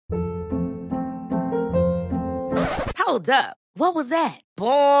Hold up. What was that?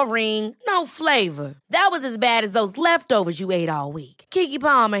 Boring. No flavor. That was as bad as those leftovers you ate all week. Keke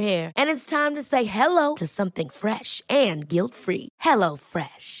Palmer here. And it's time to say hello to something fresh and guilt-free. Hello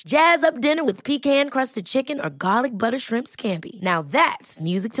Fresh. Jazz up dinner with pecan-crusted chicken or garlic butter shrimp scampi. Now that's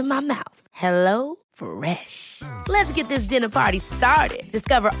music to my mouth. Hello Fresh. Let's get this dinner party started.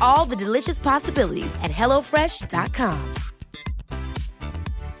 Discover all the delicious possibilities at hellofresh.com.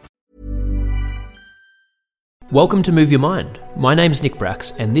 Welcome to Move Your Mind. My name's Nick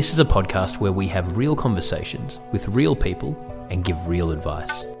Brax, and this is a podcast where we have real conversations with real people and give real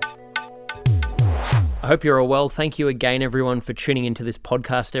advice. I hope you're all well. Thank you again, everyone, for tuning into this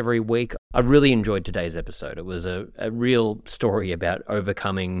podcast every week. I really enjoyed today's episode. It was a real story about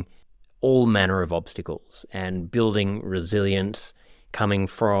overcoming all manner of obstacles and building resilience, coming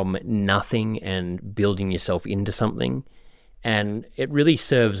from nothing and building yourself into something. And it really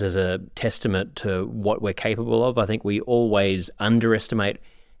serves as a testament to what we're capable of. I think we always underestimate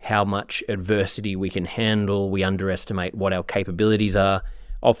how much adversity we can handle. We underestimate what our capabilities are.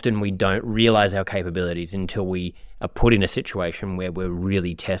 Often we don't realize our capabilities until we are put in a situation where we're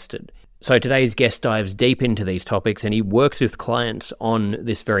really tested. So today's guest dives deep into these topics, and he works with clients on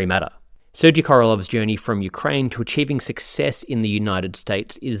this very matter. Sergiy Korelov's journey from Ukraine to achieving success in the United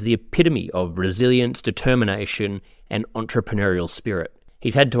States is the epitome of resilience, determination, and entrepreneurial spirit.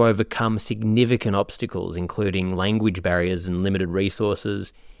 He's had to overcome significant obstacles, including language barriers and limited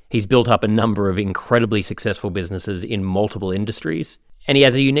resources. He's built up a number of incredibly successful businesses in multiple industries, and he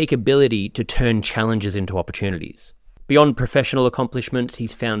has a unique ability to turn challenges into opportunities. Beyond professional accomplishments,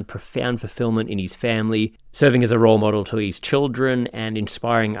 he's found profound fulfillment in his family, serving as a role model to his children and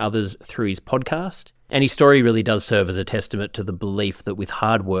inspiring others through his podcast. And his story really does serve as a testament to the belief that with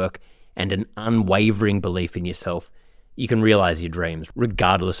hard work and an unwavering belief in yourself, you can realize your dreams,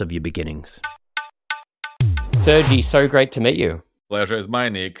 regardless of your beginnings. Sergiy, so great to meet you. Pleasure is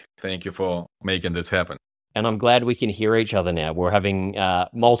mine, Nick. Thank you for making this happen. And I'm glad we can hear each other now. We're having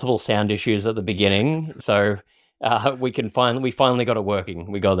multiple sound issues at the beginning, so we finally got it working.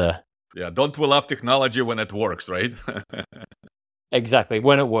 We got there. Yeah, don't we love technology when it works, right? Exactly.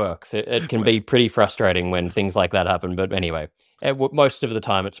 When it works, it can be pretty frustrating when things like that happen. But anyway, most of the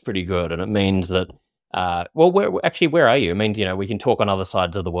time it's pretty good, and it means that. Where are you? It means we can talk on other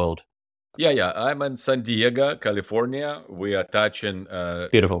sides of the world. Yeah. I'm in San Diego, California. We are touching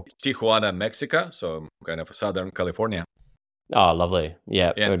Beautiful Tijuana, Mexico, so kind of Southern California. Oh, lovely.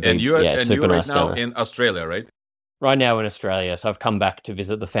 Yeah. And you're right now in Australia, right? Right now in Australia. So I've come back to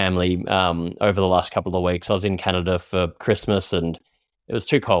visit the family over the last couple of weeks. I was in Canada for Christmas and it was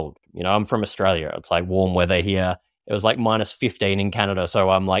too cold. I'm from Australia. It's like warm weather here. It was like minus 15 in Canada.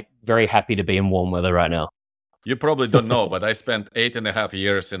 So I'm like very happy to be in warm weather right now. You probably don't know, but I spent 8.5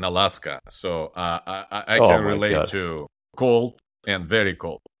 years in Alaska. So I can relate to cold and very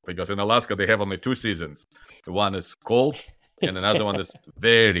cold. Because in Alaska, they have only two seasons. One is cold and another one is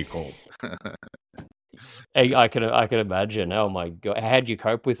very cold. I can imagine. Oh my God. How'd you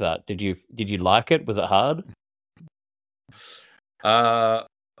cope with that? Did you like it? Was it hard?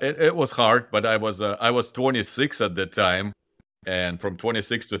 It was hard, but I was 26 at the time, and from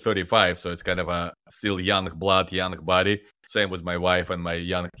 26 to 35, so it's kind of a still young blood, young body. Same with my wife and my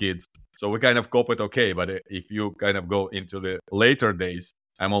young kids. So we kind of cope it okay. But if you kind of go into the later days,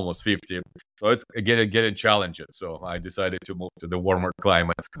 I'm almost 50, so it's getting challenging. So I decided to move to the warmer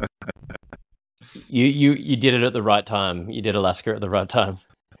climate. You did it at the right time. You did Alaska at the right time.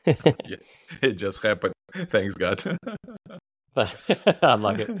 Yes, it just happened. Thanks God. I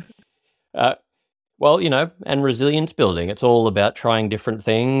like it. And resilience building. It's all about trying different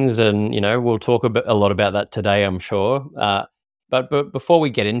things, and we'll talk a lot about that today, I'm sure. But before we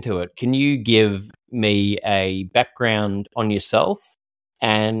get into it, can you give me a background on yourself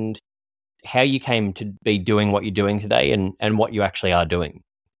and how you came to be doing what you're doing today, and what you actually are doing?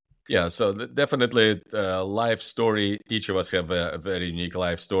 Yeah, so definitely life story. Each of us have a very unique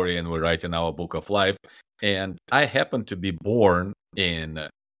life story, and we're writing our book of life. And I happen to be born in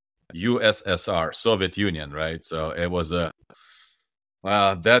USSR, Soviet Union, right? So it was that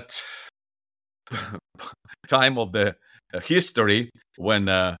time of the history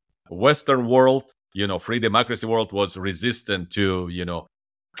when Western world, free democracy world was resistant to,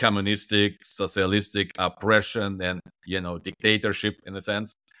 communistic, socialistic oppression and, dictatorship in a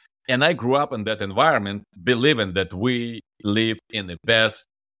sense. And I grew up in that environment, believing that we live in the best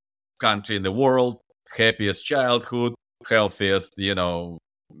country in the world, happiest childhood, healthiest,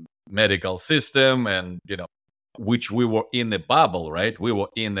 medical system, and, which we were in a bubble, right? We were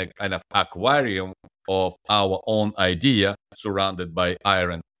in a kind of aquarium of our own idea surrounded by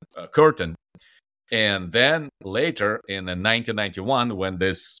iron curtain. And then later in 1991, when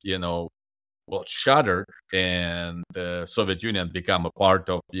this, shattered and the Soviet Union became a part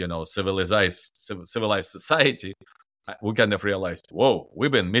of, civilized society, we kind of realized, whoa,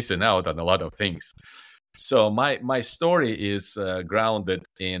 we've been missing out on a lot of things. So my story is grounded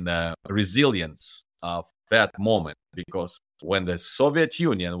in resilience of that moment, because when the Soviet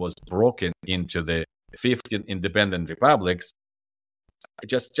Union was broken into the 15 independent republics,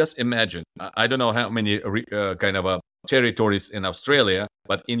 just imagine. I don't know how many territories in Australia,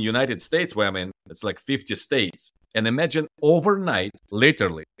 but in United States, where I'm in, it's like 50 states. And imagine overnight,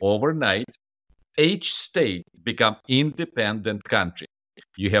 literally overnight, each state become independent country.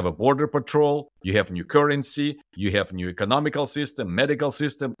 You have a border patrol, you have new currency, you have new economical system, medical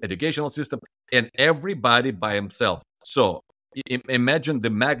system, educational system, and everybody by himself. So imagine the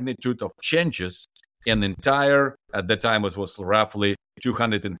magnitude of changes. An entire, at the time it was roughly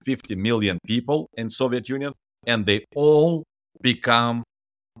 250 million people in Soviet Union, and they all become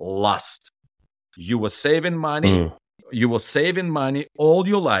lost. You were saving money. You were saving money all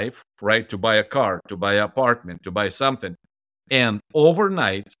your life, right? To buy a car, to buy an apartment, to buy something. And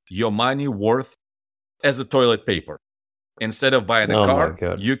overnight, your money worth as a toilet paper. Instead of buying a car,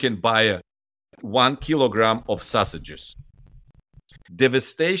 you can buy 1 kilogram of sausages.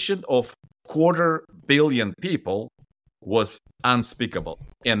 Devastation of 250 million people was unspeakable.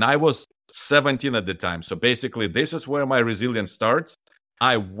 And I was 17 at the time. So basically, this is where my resilience starts.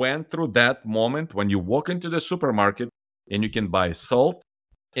 I went through that moment when you walk into the supermarket and you can buy salt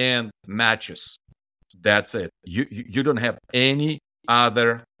and matches. That's it. You don't have any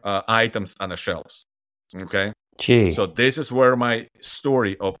other items on the shelves. Okay? Gee. So this is where my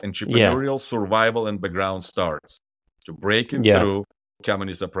story of entrepreneurial survival and background starts. To breaking through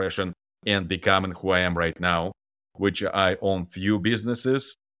communist oppression and becoming who I am right now, which I own few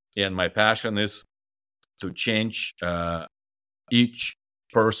businesses. And my passion is to change each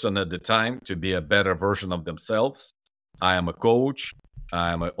person at the time to be a better version of themselves. I am a coach.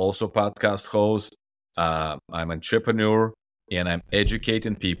 I'm also a podcast host. I'm an entrepreneur, and I'm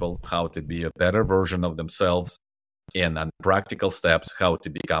educating people how to be a better version of themselves, and on practical steps how to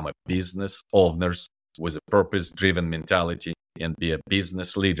become a business owners with a purpose-driven mentality and be a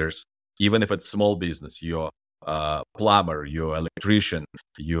business leaders. Even if it's small business, you're a plumber, you're an electrician,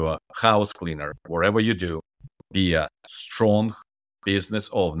 you're a house cleaner, wherever you do, be a strong business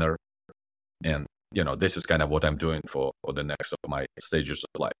owner. And, this is kind of what I'm doing for the next of my stages of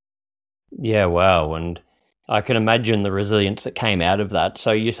life. Yeah, wow. And I can imagine the resilience that came out of that.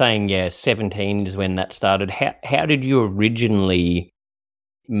 So you're saying, 17 is when that started. How did you originally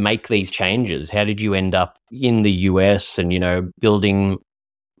make these changes? How did you end up in the US and, building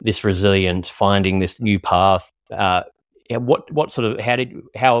this resilience, finding this new path? What sort of,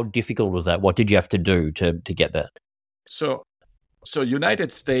 how difficult was that? What did you have to do to get there? So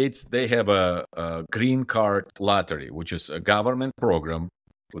United States, they have a green card lottery, which is a government program.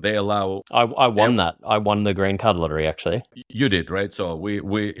 They allow. I won that. I won the green card lottery, actually. You did, right? So we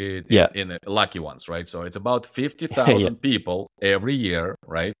in lucky ones, right? So it's about 50,000 people every year,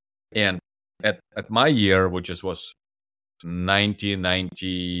 right? And at my year, which was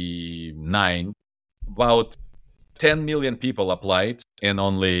 1999, about 10 million people applied, and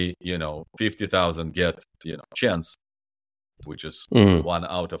only 50,000 get chance, which is 1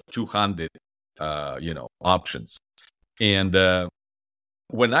 out of 200 options. And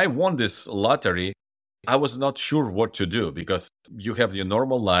when I won this lottery, I was not sure what to do, because you have your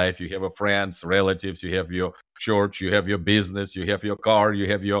normal life, you have friends, relatives, you have your church, you have your business, you have your car, you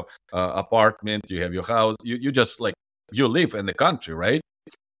have your apartment, you have your house. You just you live in the country, right?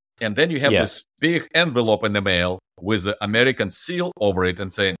 And then you have this big envelope in the mail with the American seal over it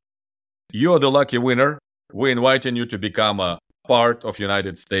and saying, "You're the lucky winner. We're inviting you to become a part of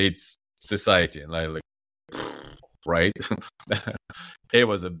United States society." And I right? It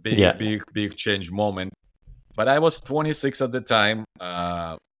was a big change moment. But I was 26 at the time.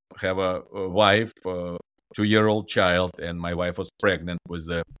 Have a wife, 2-year-old child, and my wife was pregnant with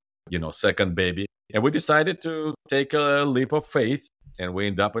a second baby. And we decided to take a leap of faith, and we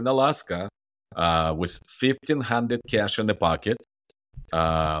ended up in Alaska with $1,500 cash in the pocket,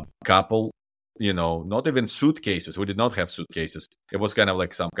 couple. Not even suitcases. We did not have suitcases. It was kind of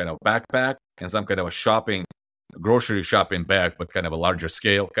like some kind of backpack and some kind of a grocery shopping bag, but kind of a larger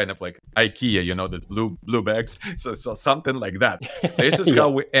scale, kind of like IKEA, those blue bags. So something like that. This is how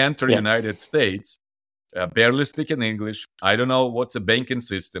we enter United States, barely speaking English. I don't know what's a banking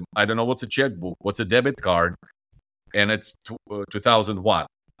system. I don't know what's a checkbook, what's a debit card. And it's 2001.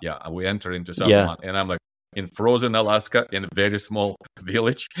 Yeah, we enter in 2001. And I'm like, in frozen Alaska in a very small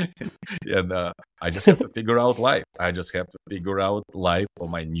village. And I just have to figure out life. I just have to figure out life for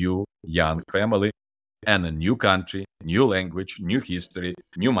my new young family and a new country, new language, new history,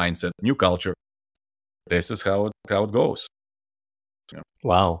 new mindset, new culture. This is how it goes. Yeah.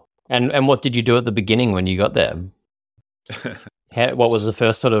 Wow. And what did you do at the beginning when you got there? What was the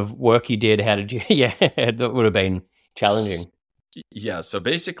first sort of work you did? How did you? Yeah, that would have been challenging. Yeah. So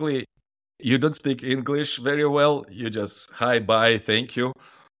basically, you don't speak English very well. You just hi, bye, thank you,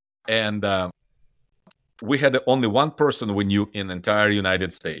 and we had only one person we knew in the entire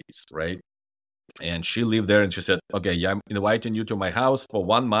United States, right? And she lived there, and she said, "Okay, yeah, I'm inviting you to my house for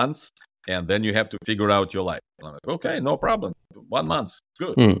 1 month, and then you have to figure out your life." And I'm like, "Okay, no problem. 1 month,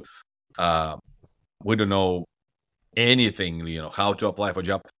 good." We don't know anything, how to apply for a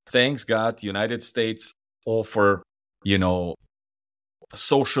job. Thanks God, United States offer,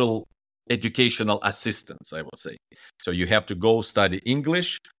 social educational assistance, I would say. So you have to go study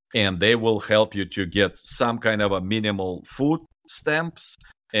English, and they will help you to get some kind of a minimal food stamps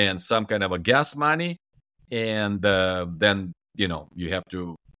and some kind of a gas money. And then, you have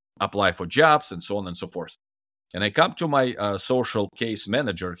to apply for jobs and so on and so forth. And I come to my social case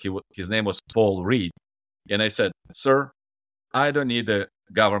manager. His name was Paul Reed. And I said, "Sir, I don't need the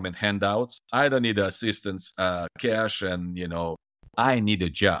government handouts. I don't need the assistance, cash, and, I need a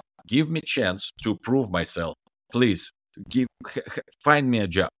job. Give me a chance to prove myself. Please, find me a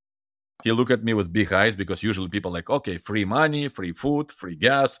job." He looked at me with big eyes, because usually people are like, "Okay, free money, free food, free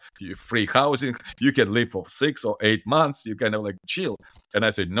gas, free housing. You can live for 6 or 8 months. You kind of like chill." And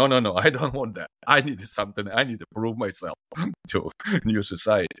I said, no, I don't want that. I need something. I need to prove myself to new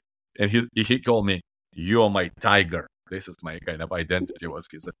society. And he called me, "You're my tiger." This is my kind of identity.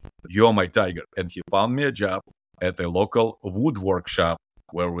 He said, "You're my tiger." And he found me a job at a local woodwork shop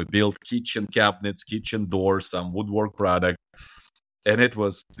where we built kitchen cabinets, kitchen doors, some woodwork product. And it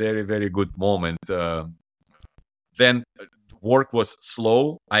was very, very good moment. Then work was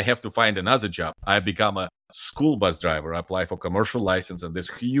slow. I have to find another job. I become a school bus driver. I apply for commercial license, and this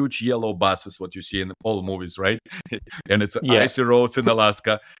huge yellow bus is what you see in all movies, right? And it's icy roads in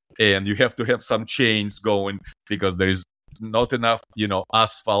Alaska, and you have to have some chains going because there is not enough,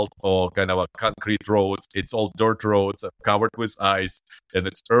 asphalt or kind of a concrete roads. It's all dirt roads covered with ice, and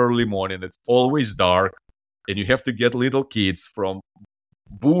it's early morning. It's always dark, and you have to get little kids from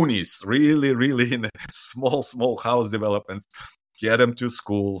boonies, really, really in small house developments, get them to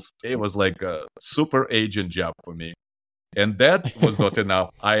schools. It was like a super agent job for me. And that was not enough.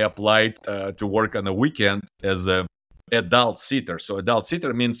 I applied to work on a weekend as a adult sitter. So adult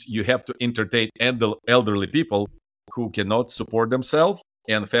sitter means you have to entertain elderly people who cannot support themselves,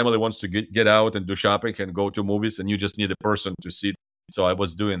 and family wants to get out and do shopping and go to movies, and you just need a person to sit. So I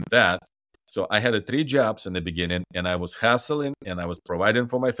was doing that. So I had 3 jobs in the beginning, and I was hustling, and I was providing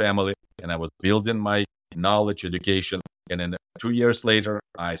for my family, and I was building my knowledge, education. And then 2 years later,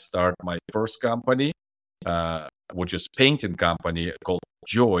 I start my first company, which is painting company called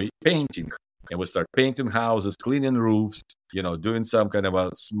Joy Painting. And we start painting houses, cleaning roofs, doing some kind of a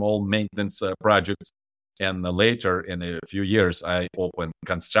small maintenance projects. And later, in a few years, I opened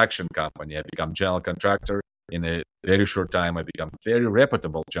construction company. I become general contractor. In a very short time, I become very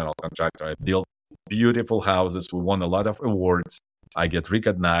reputable general contractor. I built beautiful houses. We won a lot of awards. I get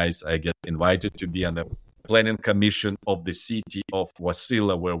recognized. I get invited to be on the planning commission of the city of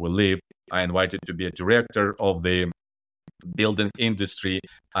Wasilla, where we live. I invited to be a director of the building industry.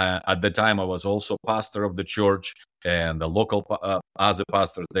 At the time, I was also pastor of the church, and the local other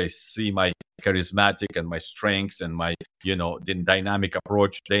pastors, they see my charismatic and my strengths and my, the dynamic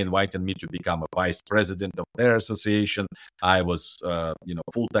approach. They invited me to become a vice president of their association. I was,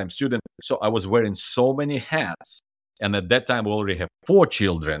 full-time student. So I was wearing so many hats. And at that time, we already have 4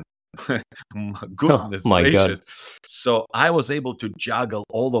 children. Goodness gracious. God. So I was able to juggle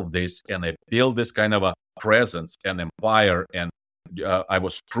all of this, and I built this kind of a presence and empire. And I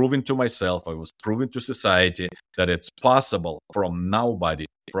was proving to myself, I was proving to society that it's possible from nobody,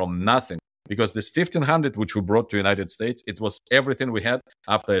 from nothing. Because this 1,500, which we brought to the United States, it was everything we had.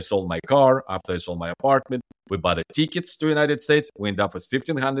 After I sold my car, after I sold my apartment, we bought tickets to the United States. We ended up with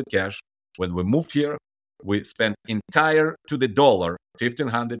 1,500 cash. When we moved here, we spent entire to the dollar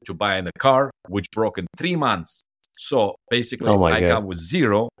 1,500 to buy a car, which broke in 3 months. So basically, I come with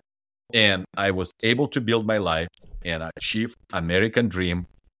zero, and I was able to build my life and achieve American dream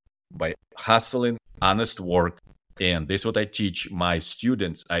by hustling, honest work. And this is what I teach my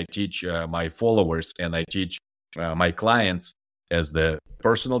students. I teach my followers, and I teach my clients as the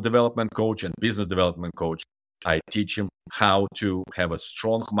personal development coach and business development coach. I teach them how to have a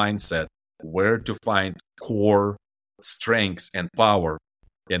strong mindset where to find core strengths and power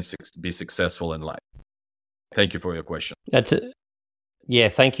and be successful in life. Thank you for your question. That's it. Yeah,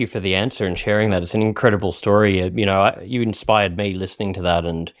 thank you for the answer and sharing that. It's an incredible story. You inspired me listening to that,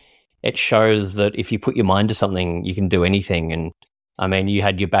 and it shows that if you put your mind to something, you can do anything. And I mean, you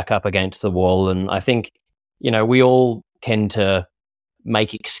had your back up against the wall, and I think, we all tend to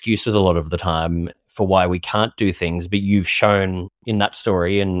make excuses a lot of the time for why we can't do things, but you've shown in that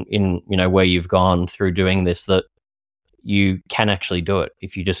story and in, where you've gone through doing this, that you can actually do it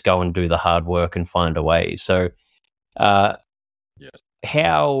if you just go and do the hard work and find a way. So, yes.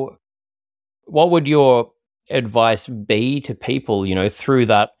 What would your advice be to people, through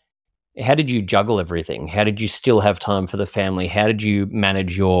that? How did you juggle everything? How did you still have time for the family? How did you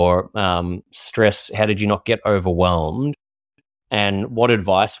manage your stress? How did you not get overwhelmed? And what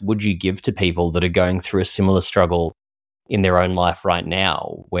advice would you give to people that are going through a similar struggle in their own life right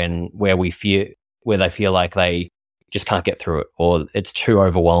now, where they feel like they just can't get through it, or it's too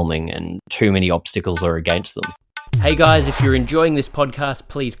overwhelming and too many obstacles are against them? Hey guys, if you're enjoying this podcast,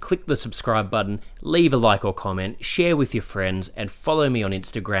 please click the subscribe button, leave a like or comment, share with your friends, and follow me on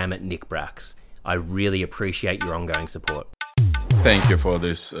Instagram at nickbrax. I really appreciate your ongoing support. Thank you for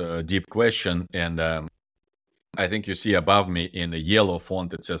this deep question. And I think you see above me in a yellow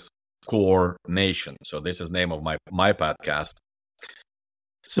font, it says Core Nation. So this is the name of my podcast.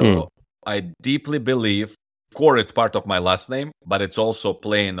 So I deeply believe core, it's part of my last name, but it's also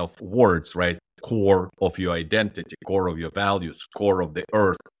playing of words, right? Core of your identity, core of your values, core of the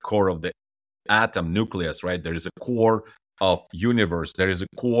earth, core of the atom nucleus, right? There is a core of universe. There is a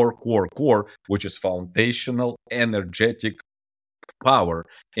core, which is foundational, energetic power.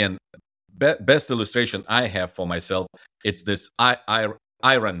 And best illustration I have for myself, it's this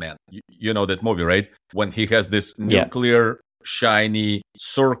Iron Man. You know that movie, right? When he has this nuclear shiny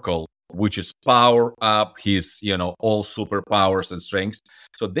circle, which is power up his, all superpowers and strengths.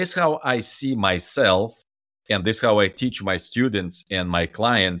 So this is how I see myself, and this is how I teach my students and my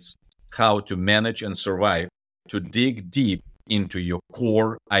clients how to manage and survive, to dig deep into your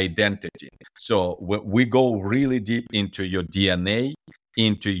core identity. So we go really deep into your DNA,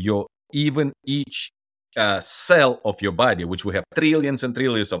 into your even each cell of your body, which we have trillions and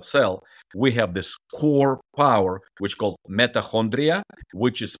trillions of cells. We have this core power, which is called mitochondria,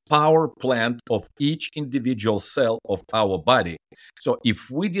 which is power plant of each individual cell of our body. So if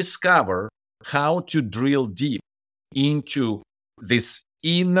we discover how to drill deep into this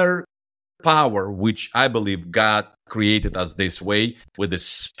inner power, which I believe God created us this way, with the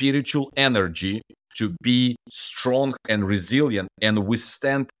spiritual energy to be strong and resilient and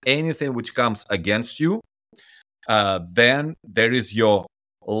withstand anything which comes against you, then there is your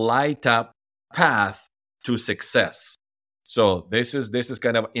light up path to success. So this is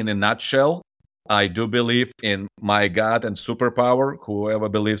kind of in a nutshell. I do believe in my God and superpower. Whoever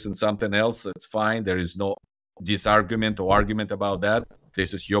believes in something else, it's fine. There is no disargument or argument about that.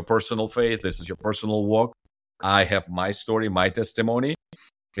 This is your personal faith. This is your personal walk. I have my story, my testimony,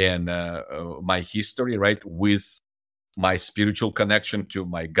 and my history, right, with my spiritual connection to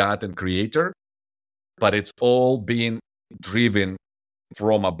my God and Creator. But it's all being driven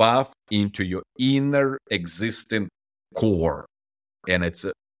from above into your inner existing core. And it's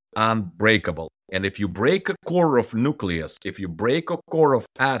unbreakable. And if you break a core of nucleus, if you break a core of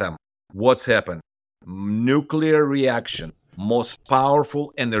atom, what's happened? Nuclear reaction, most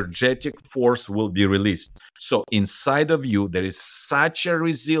powerful energetic force will be released. So inside of you, there is such a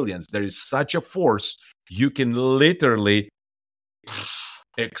resilience, there is such a force, you can literally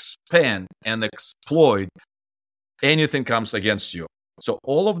expand and exploit anything comes against you. So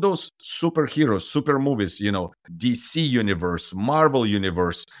all of those superheroes, super movies, DC universe, Marvel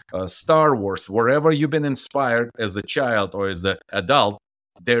universe, Star Wars, wherever you've been inspired as a child or as an adult,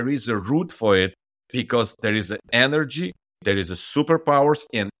 there is a root for it, because there is an energy, there is a superpowers,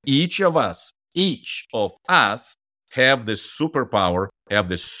 and each of us have this superpower, have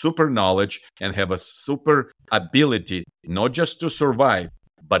this super knowledge, and have a super ability, not just to survive,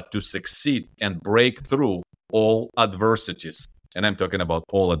 but to succeed and break through all adversities. And I'm talking about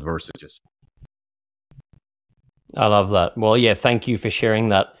all adversities. I love that. Well, yeah, thank you for sharing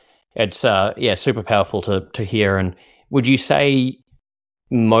that. It's super powerful to hear. And would you say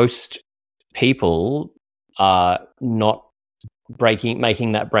most people are not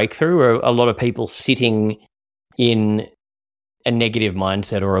making that breakthrough, or a lot of people sitting in a negative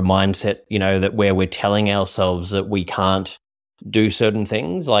mindset, or a mindset, that where we're telling ourselves that we can't do certain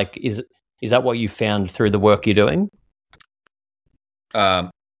things? Like, is that what you found through the work you're doing?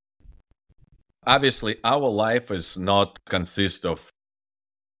 Obviously, our life is not consist of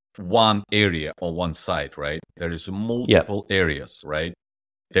one area on one side, right? There is multiple areas, right?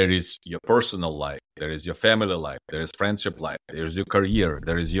 There is your personal life, there is your family life, there is friendship life, there is your career,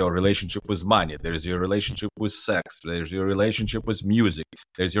 there is your relationship with money, there is your relationship with sex, there is your relationship with music,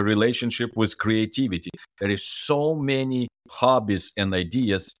 there's your relationship with creativity. There is so many hobbies and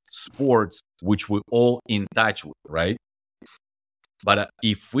ideas, sports, which we're all in touch with, right? But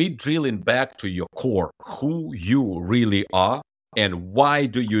if we drilling back to your core, who you really are and why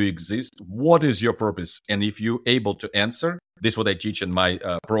do you exist, what is your purpose, and if you're able to answer, this is what I teach in my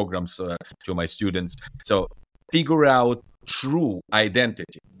programs to my students. So figure out true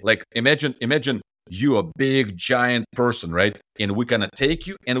identity. Like imagine you a big giant person, right? And we're gonna take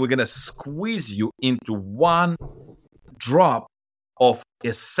you and we're gonna squeeze you into one drop of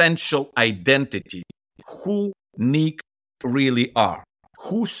essential identity. Who Nick really are,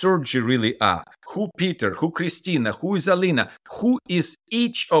 who Sergiy really are, who Peter, who Christina, who is Alina, who is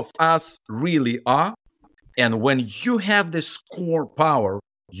each of us really are. And when you have this core power,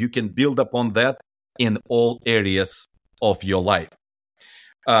 you can build upon that in all areas of your life.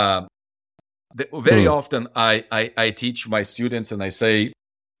 Very often I teach my students and I say,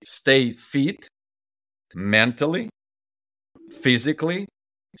 stay fit mentally, physically,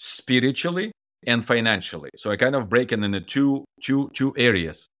 spiritually, and financially. So I kind of break it into two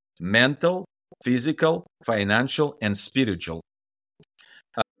areas: mental, physical, financial, and spiritual.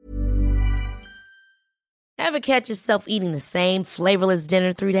 Ever catch yourself eating the same flavorless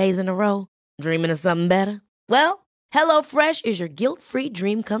dinner 3 days in a row? Dreaming of something better? Well, HelloFresh is your guilt-free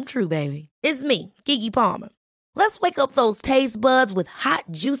dream come true, baby. It's me, Keke Palmer. Let's wake up those taste buds with hot,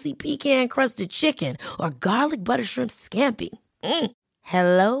 juicy pecan-crusted chicken or garlic butter shrimp scampi.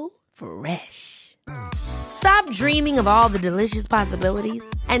 Hello Fresh. Stop dreaming of all the delicious possibilities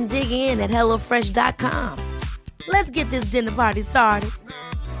and dig in at HelloFresh.com. Let's get this dinner party started.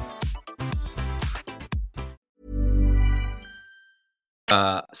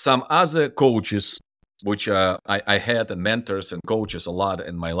 Some other coaches, which I had and mentors and coaches a lot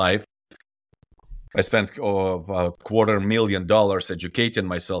in my life. I spent $250,000 educating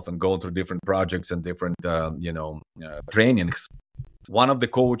myself and going through different projects and different, trainings. One of the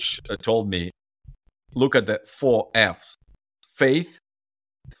coach told me, look at the 4 F's: faith,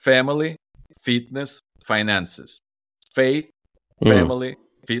 family, fitness, finances. Faith, family,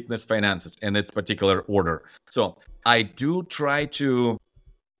 fitness, finances, in its particular order. So I do try to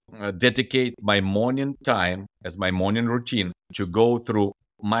dedicate my morning time as my morning routine to go through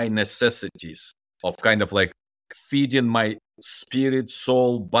my necessities of kind of like feeding my spirit,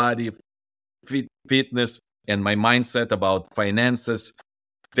 soul, body, fitness, and my mindset about finances.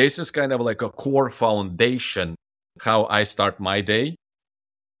 This is kind of like a core foundation how I start my day.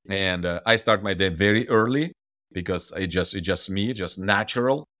 And I start my day very early because it's just me, just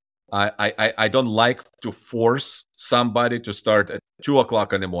natural. I don't like to force somebody to start at 2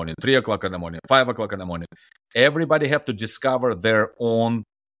 o'clock in the morning, 3 o'clock in the morning, 5 o'clock in the morning. Everybody have to discover their own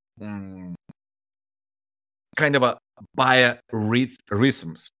kind of a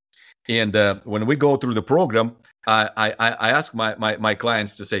biorhythms. And when we go through the program, I ask my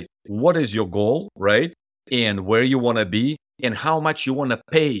clients to say, what is your goal, right? And where you want to be and how much you want to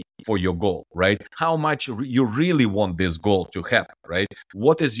pay for your goal, right? How much you really want this goal to happen, right?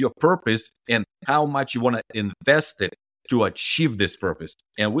 What is your purpose and how much you want to invest it to achieve this purpose?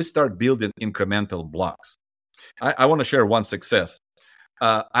 And we start building incremental blocks. I want to share one success.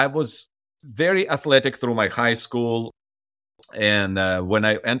 I was very athletic through my high school. And when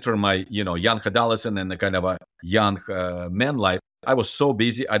I enter my, young adolescent and the kind of a young man life, I was so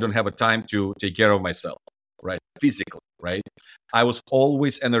busy. I don't have a time to take care of myself, right? Physically, right? I was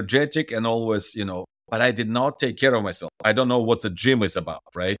always energetic and always, but I did not take care of myself. I don't know what the gym is about,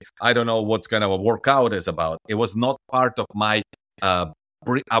 right? I don't know what's kind of a workout is about. It was not part of my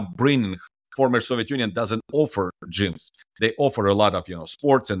upbringing. Former Soviet Union doesn't offer gyms. They offer a lot of,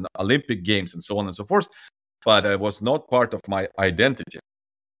 sports and Olympic games and so on and so forth. But it was not part of my identity.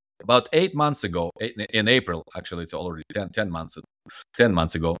 About 8 months ago, in April, actually, it's already 10 months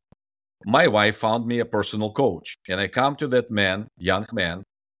ago, my wife found me a personal coach. And I come to that man, young man,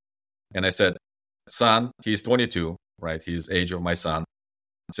 and I said, son, he's 22, right? He's the age of my son.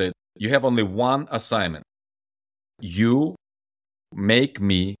 I said, you have only one assignment. You make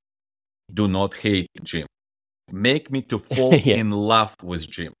me do not hate gym. Make me to fall in love with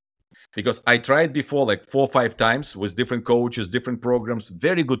gym. Because I tried before like 4 or 5 times with different coaches, different programs,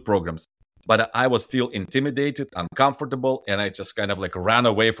 very good programs. But I was feel intimidated, uncomfortable, and I just kind of like ran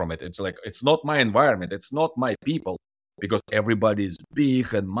away from it. It's like, it's not my environment. It's not my people. because everybody is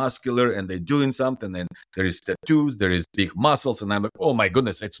big and muscular and they're doing something, and there is tattoos, there is big muscles, and I'm like, oh my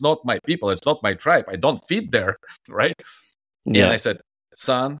goodness, it's not my people, it's not my tribe, I don't fit there, right? Yeah. And I said,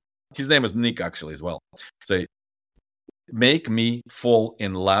 son, his name is Nick actually as well. Say, make me fall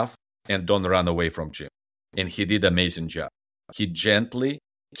in love and don't run away from gym. And he did an amazing job. He gently,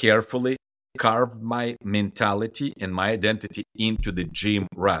 carefully carved my mentality and my identity into the gym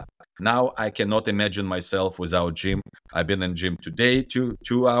rat. Now I cannot imagine myself without gym. I've been in gym today 2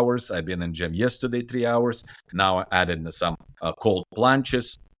 hours. I've been in gym yesterday 3 hours. Now I added some cold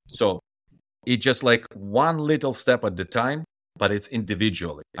plunges. So it's just like one little step at the time, but it's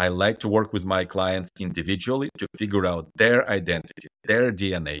individually. I like to work with my clients individually to figure out their identity, their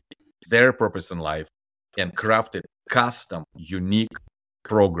DNA, their purpose in life, and craft a custom, unique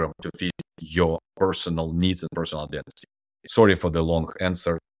program to fit your personal needs and personal identity. Sorry for the long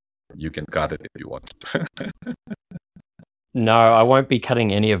answer. You can cut it if you want. No, I won't be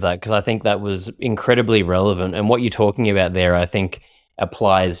cutting any of that because I think that was incredibly relevant. And what you're talking about there, I think,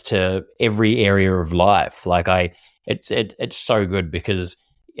 applies to every area of life. Like it's so good because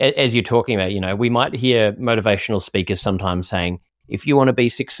as you're talking about, we might hear motivational speakers sometimes saying, if you want to be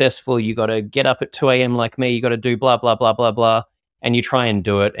successful, you got to get up at 2 a.m. like me, you got to do blah, blah, blah, blah, blah. And you try and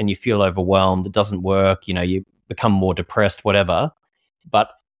do it and you feel overwhelmed. It doesn't work. You become more depressed, whatever. But,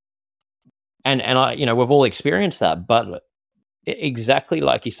 and I, we've all experienced that, but exactly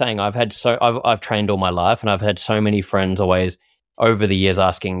like you're saying, I've trained all my life and I've had so many friends always over the years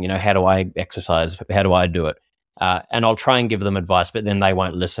asking, how do I exercise? How do I do it? And I'll try and give them advice, but then they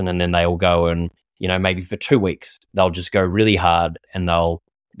won't listen. And then they'll go and, maybe for 2 weeks, they'll just go really hard and they'll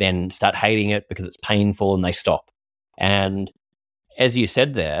then start hating it because it's painful and they stop. And as you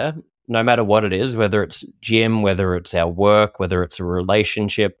said there, no matter what it is, whether it's gym, whether it's our work, whether it's a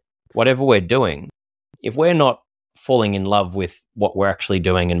relationship, whatever we're doing, if we're not falling in love with what we're actually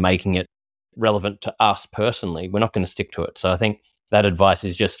doing and making it relevant to us personally, we're not going to stick to it. So I think that advice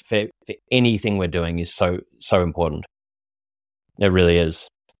is just for anything we're doing is so, so important. It really is.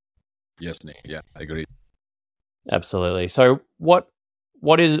 Yes, Nick. Yeah, I agree. Absolutely. So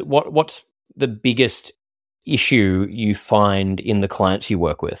what's the biggest issue you find in the clients you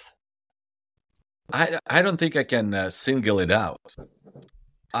work with? I don't think I can single it out.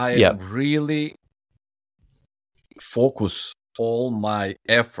 I really focus all my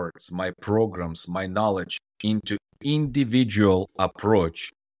efforts, my programs, my knowledge into individual approach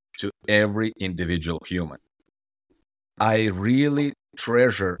to every individual human. I really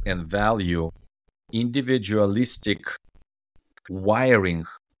treasure and value individualistic wiring,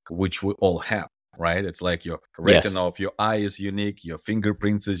 which we all have, right? It's like your retina of your eye is unique, your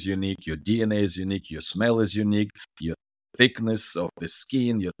fingerprints is unique, your DNA is unique, your smell is unique, your thickness of the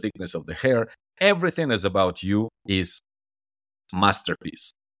skin, your thickness of the hair, everything is about you is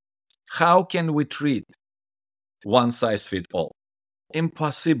masterpiece. How can we treat one size fit all?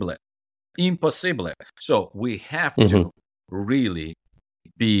 Impossible. So we have to really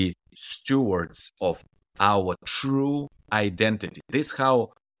be stewards of our true identity. This is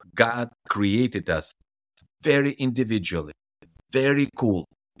how God created us, very individually, very cool,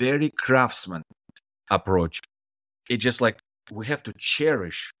 very craftsman approach. It's just like we have to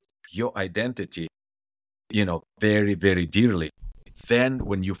cherish your identity, very, very dearly. Then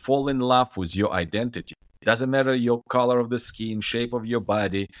when you fall in love with your identity, it doesn't matter your color of the skin, shape of your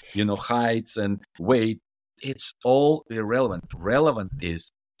body, heights and weight. It's all irrelevant. Relevant is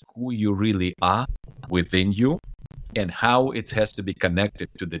who you really are within you and how it has to be connected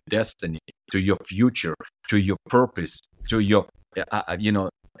to the destiny, to your future, to your purpose, to your,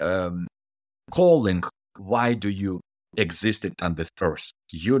 calling. Why do you exist on this earth?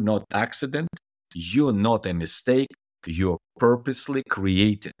 You're not accident. You're not a mistake. You're purposely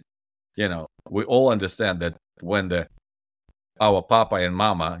created. We all understand that when our papa and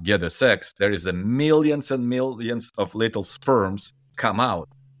mama get a sex, there is millions and millions of little sperms come out,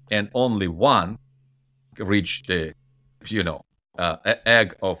 and only one reach the,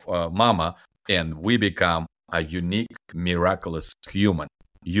 egg of mama, and we become a unique, miraculous human.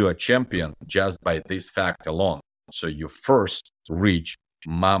 You are champion just by this fact alone. So you first reach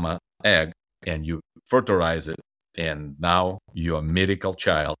mama egg and you fertilize it, and now you're a miracle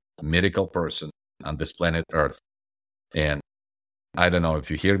child, miracle person on this planet Earth. And I don't know if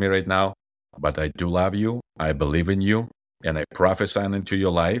you hear me right now, but I do love you. I believe in you, and I prophesy into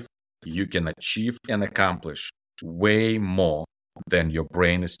your life. You can achieve and accomplish way more than your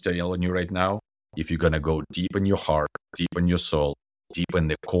brain is telling you right now if you're going to go deep in your heart, deep in your soul, deep in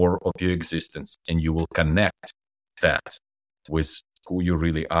the core of your existence, and you will connect that with who you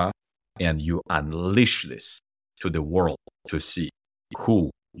really are, and you unleash this to the world to see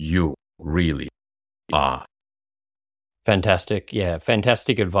who you really are. Fantastic. Yeah,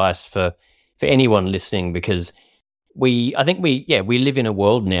 fantastic advice for anyone listening, because we live in a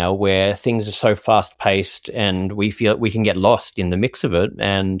world now where things are so fast paced and we feel we can get lost in the mix of it,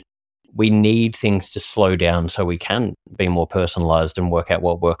 and we need things to slow down so we can be more personalized and work out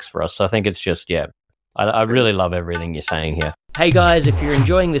what works for us. So I think it's just, I really love everything you're saying here. Hey guys, if you're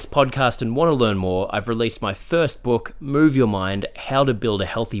enjoying this podcast and want to learn more, I've released my first book, Move Your Mind, How to Build a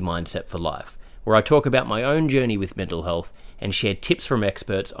Healthy Mindset for Life, where I talk about my own journey with mental health and share tips from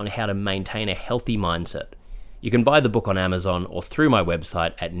experts on how to maintain a healthy mindset. You can buy the book on Amazon or through my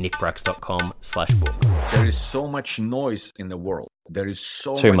website at nickbrax.com/book. There is so much noise in the world. There is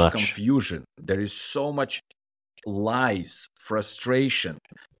so much confusion. There is so much lies, frustration,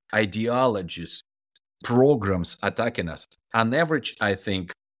 ideologies, programs attacking us. On average, I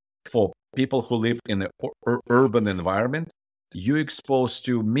think for people who live in an urban environment, you're exposed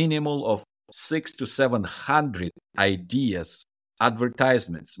to minimal of 600 to 700 ideas,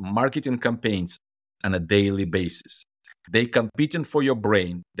 advertisements, marketing campaigns on a daily basis. They competing for your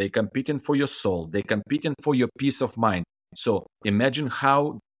brain, they competing for your soul, they competing for your peace of mind. So imagine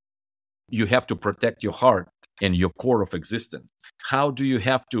how you have to protect your heart and your core of existence. How do you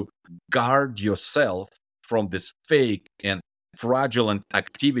have to guard yourself from this fake and fraudulent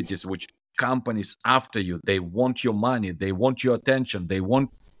activities which companies after you? They want your money, they want your attention,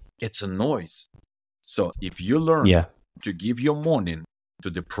 it's a noise. So if you learn to give your morning to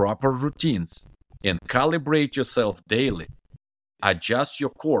the proper routines and calibrate yourself daily, adjust your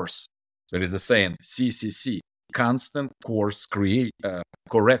course. There is a saying, CCC, constant course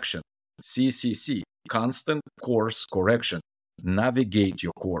correction. CCC, constant course correction. Navigate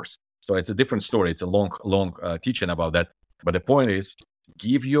your course. So it's a different story. It's a long teaching about that. But the point is,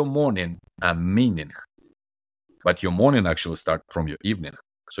 give your morning a meaning. But your morning actually starts from your evening.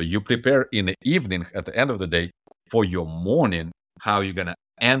 So you prepare in the evening at the end of the day for your morning, how you're going to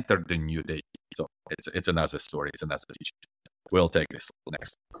enter the new day. So it's another story. It's another teaching. We'll take this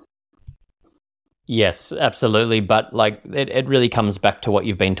next. Yes, absolutely. But it really comes back to what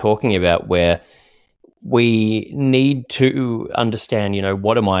you've been talking about, where we need to understand,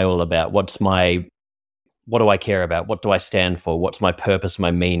 what am I all about? What do I care about? What do I stand for? What's my purpose,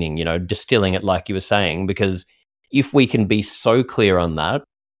 my meaning? Distilling it like you were saying, because if we can be so clear on that,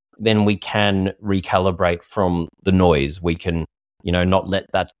 then we can recalibrate from the noise. We can, not let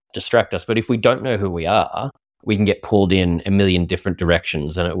that distract us. But if we don't know who we are, we can get pulled in a million different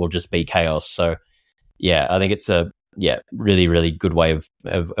directions and it will just be chaos. So yeah, I think it's a really, really good way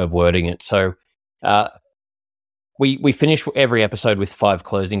of wording it. So we finish every episode with 5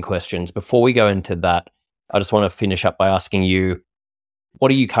 closing questions. Before we go into that, I just want to finish up by asking you, what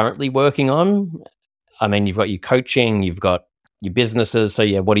are you currently working on? I mean, you've got your coaching, you've got your businesses. So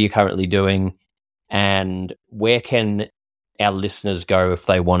what are you currently doing? And where can our listeners go if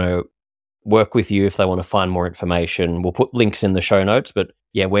they want to work with you, if they want to find more information? We'll put links in the show notes, but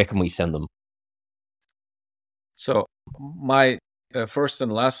where can we send them? So my first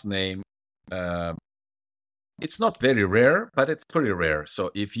and last name, it's not very rare, but it's pretty rare. So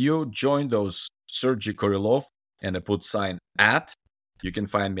if you join those Sergiy Korelov and I put sign @ you can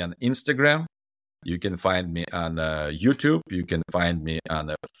find me on Instagram. You can find me on YouTube. You can find me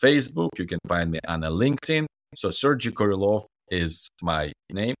on Facebook. You can find me on LinkedIn. So Sergiy Korelov is my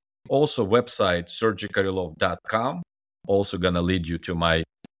name. Also website, sergiykorelov.com. Also going to lead you to my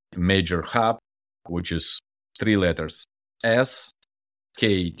major hub, which is 3 letters,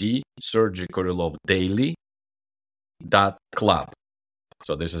 SKD, Sergiy Korelov Daily.club.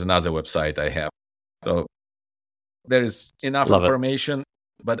 So this is another website I have. So there is enough information.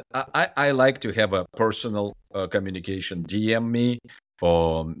 But I like to have a personal communication. DM me,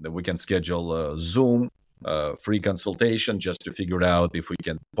 or we can schedule a Zoom, free consultation just to figure out if we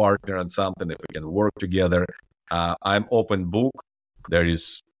can partner on something, if we can work together. I'm open book.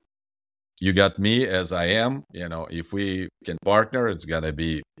 You got me as I am. If we can partner, it's going to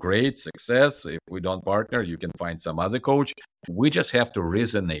be great success. If we don't partner, you can find some other coach. We just have to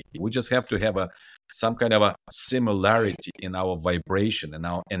resonate. We just have to have some kind of a similarity in our vibration and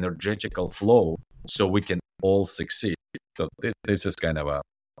our energetical flow so we can all succeed. So this is kind of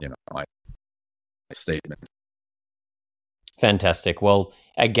my statement. Fantastic. Well,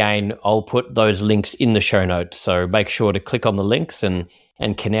 again, I'll put those links in the show notes. So make sure to click on the links and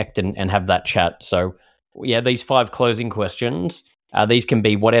connect and have that chat. So these 5 closing questions, these can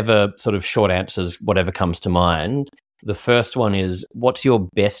be whatever sort of short answers, whatever comes to mind. The first one is, what's your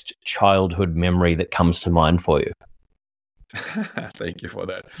best childhood memory that comes to mind for you? Thank you for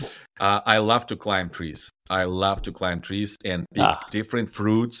that. I love to climb trees. I love to climb trees and pick different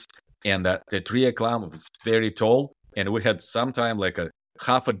fruits. And the tree I climbed was very tall. And we had sometime like a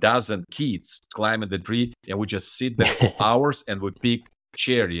half a dozen kids climbing the tree. And we just sit there for hours and we pick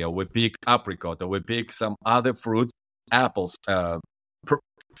cherry, or we pick apricot, or we pick some other fruits, apples, all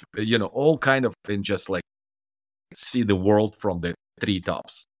kind of, and just like see the world from the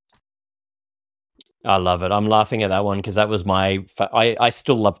treetops. I love it. I'm laughing at that one because that was I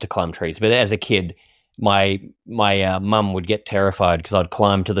still love to climb trees, but as a kid, my mum would get terrified because I'd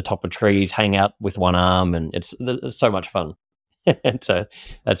climb to the top of trees, hang out with one arm, and it's so much fun. So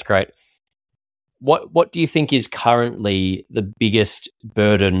that's great. What do you think is currently the biggest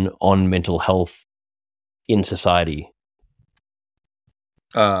burden on mental health in society?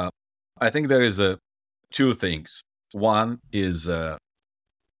 I think there is two things. One is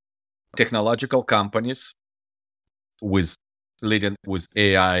technological companies leading with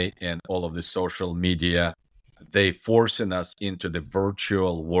AI and all of the social media. They forcing us into the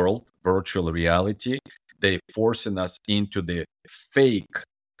virtual world, virtual reality. They forcing us into the fake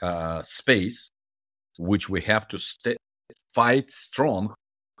space, which we have to fight strong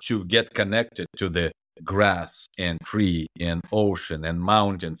to get connected to the grass and tree and ocean and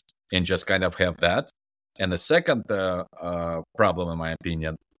mountains, and just kind of have that. And the second problem, in my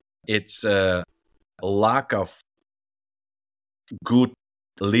opinion, it's a lack of good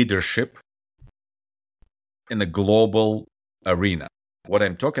leadership in the global arena. What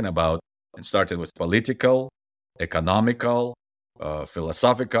I'm talking about, it started with political, economical,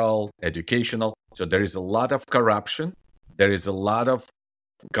 philosophical, educational. So there is a lot of corruption. There is a lot of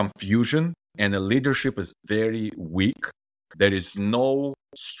confusion, and the leadership is very weak. There is no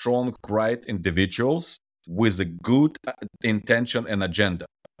strong, bright individuals with a good intention and agenda.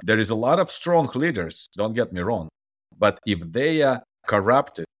 There is a lot of strong leaders, don't get me wrong, but if they are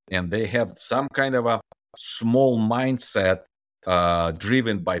corrupted and they have some kind of a small mindset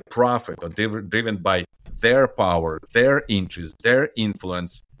driven by profit, or driven by their power, their interests, their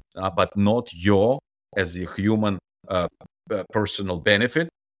influence, but not your as a human personal benefit,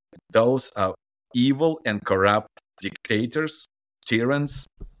 those are evil and corrupt dictators, tyrants,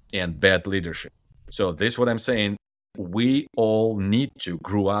 and bad leadership. So this is what I'm saying. We all need to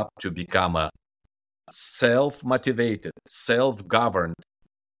grow up to become a self-motivated, self-governed,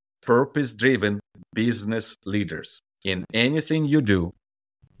 purpose-driven business leaders. In anything you do,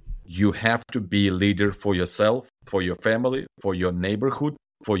 you have to be a leader for yourself, for your family, for your neighborhood,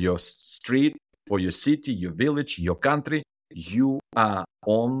 for your street, for your city, your village, your country. You are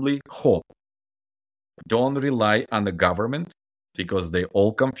only hope. Don't rely on the government, because they're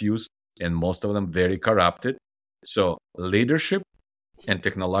all confused and most of them very corrupted. So leadership and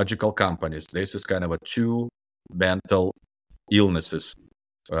technological companies, this is kind of a two mental illnesses,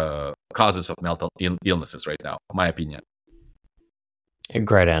 causes of mental illnesses right now, in my opinion. A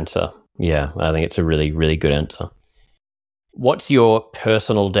great answer. Yeah, I think it's a really, really good answer. What's your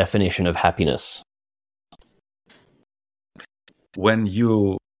personal definition of happiness? When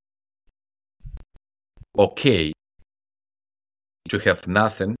you okay to have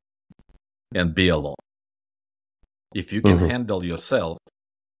nothing and be alone. If you can handle yourself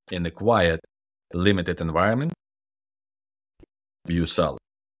in a quiet, limited environment, you solid.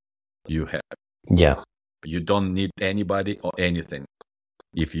 You have. Yeah. You don't need anybody or anything.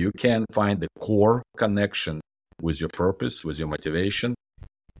 If you can find the core connection with your purpose, with your motivation,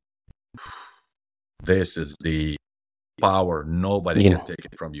 this is the power. Nobody can take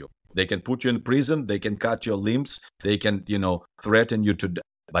it from you. They can put you in prison. They can cut your limbs. They can, threaten you to die.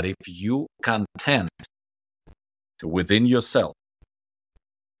 But if you content within yourself,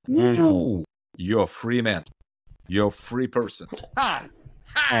 you're a free man. You're a free person.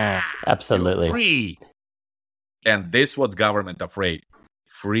 Absolutely. You're free. And this was government afraid.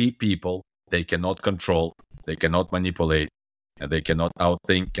 Free people, they cannot control, they cannot manipulate, and they cannot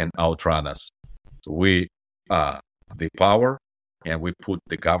outthink and outrun us. We are the power, and we put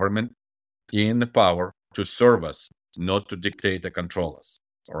the government in the power to serve us, not to dictate and control us.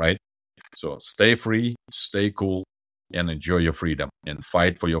 All right? So stay free, stay cool, and enjoy your freedom, and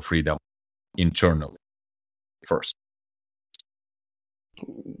fight for your freedom internally first.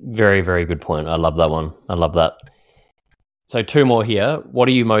 Very, very good point. I love that one. I love that. So 2 more here. What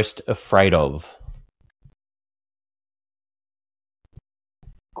are you most afraid of?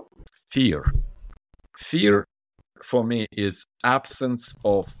 Fear. Fear for me is absence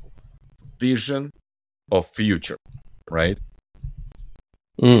of vision of future, right?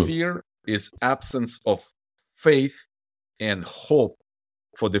 Fear is absence of faith and hope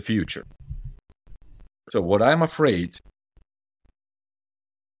for the future. So what I'm afraid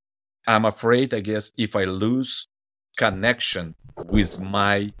I'm afraid, I guess, if I lose connection with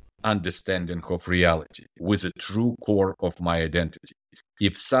my understanding of reality, with the true core of my identity.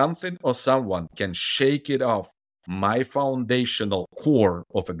 If something or someone can shake it off my foundational core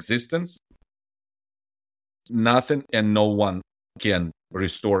of existence, nothing and no one can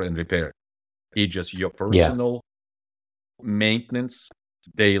restore and repair it. It's just your personal maintenance,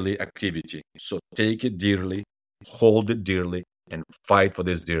 daily activity. So take it dearly, hold it dearly, and fight for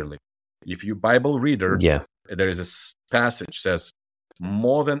this dearly. If you Bible reader, there is a passage says,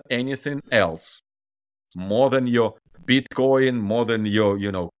 more than anything else, more than your Bitcoin, more than your,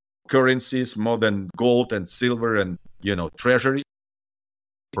 currencies, more than gold and silver and, treasury,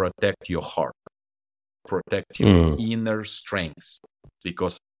 protect your heart, protect your inner strengths,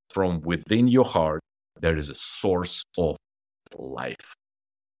 because from within your heart, there is a source of life.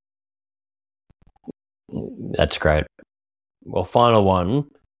 That's great. Well, final one.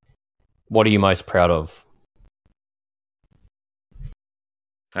 What are you most proud of?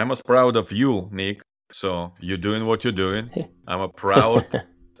 I'm most proud of you, Nick. So you're doing what you're doing. I'm proud to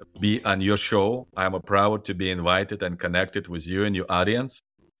be on your show. I'm proud to be invited and connected with you and your audience.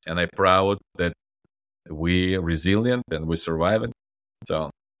 And I'm proud that we're resilient and we're surviving.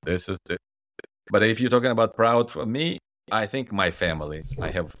 So this is it. But if you're talking about proud for me, I think my family.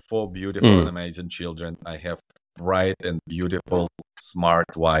 I have 4 beautiful and amazing children. I have bright and beautiful,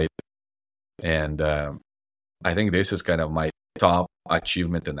 smart wife. And I think this is kind of my top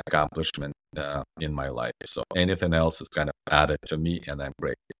achievement and accomplishment in my life. So anything else is kind of added to me, and I'm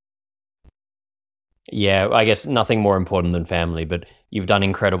grateful. Yeah, I guess nothing more important than family, but you've done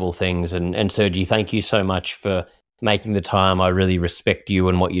incredible things. And Sergiy, thank you so much for making the time. I really respect you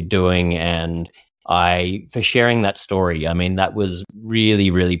and what you're doing, and for sharing that story. I mean, that was really,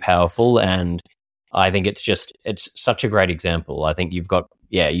 really powerful, and I think it's such a great example. I think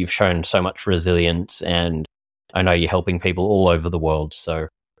you've shown so much resilience, and I know you're helping people all over the world. So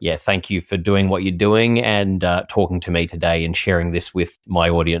yeah, thank you for doing what you're doing and talking to me today and sharing this with my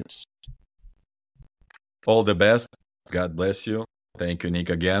audience. All the best. God bless you. Thank you, Nick,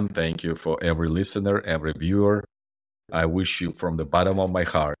 again. Thank you for every listener, every viewer. I wish you from the bottom of my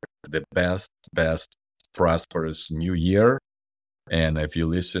heart the best, prosperous new year. And if you're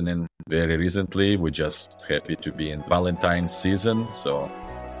listening very recently, we're just happy to be in Valentine's season. So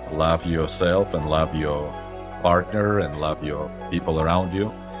love yourself and love your partner and love your people around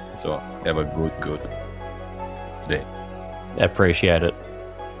you. So have a good day. Appreciate it.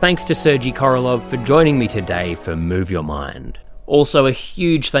 Thanks to Sergiy Korelov for joining me today for Move Your Mind. Also, a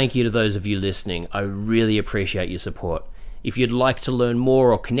huge thank you to those of you listening. I really appreciate your support. If you'd like to learn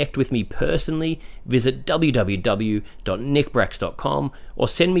more or connect with me personally, visit www.nickbrax.com or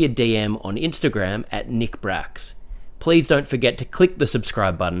send me a DM on Instagram at nickbrax. Please don't forget to click the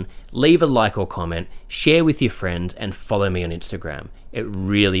subscribe button, leave a like or comment, share with your friends, and follow me on Instagram. It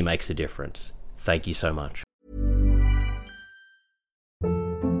really makes a difference. Thank you so much.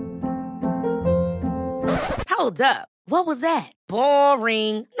 Hold up. What was that?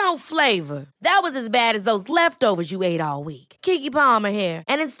 Boring. No flavor. That was as bad as those leftovers you ate all week. Keke Palmer here.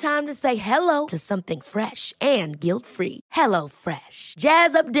 And it's time to say hello to something fresh and guilt-free. Hello Fresh.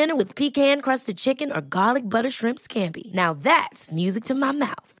 Jazz up dinner with pecan-crusted chicken or garlic butter shrimp scampi. Now that's music to my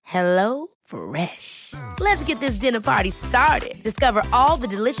mouth. Hello Fresh. Let's get this dinner party started. Discover all the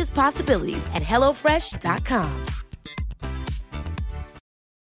delicious possibilities at HelloFresh.com.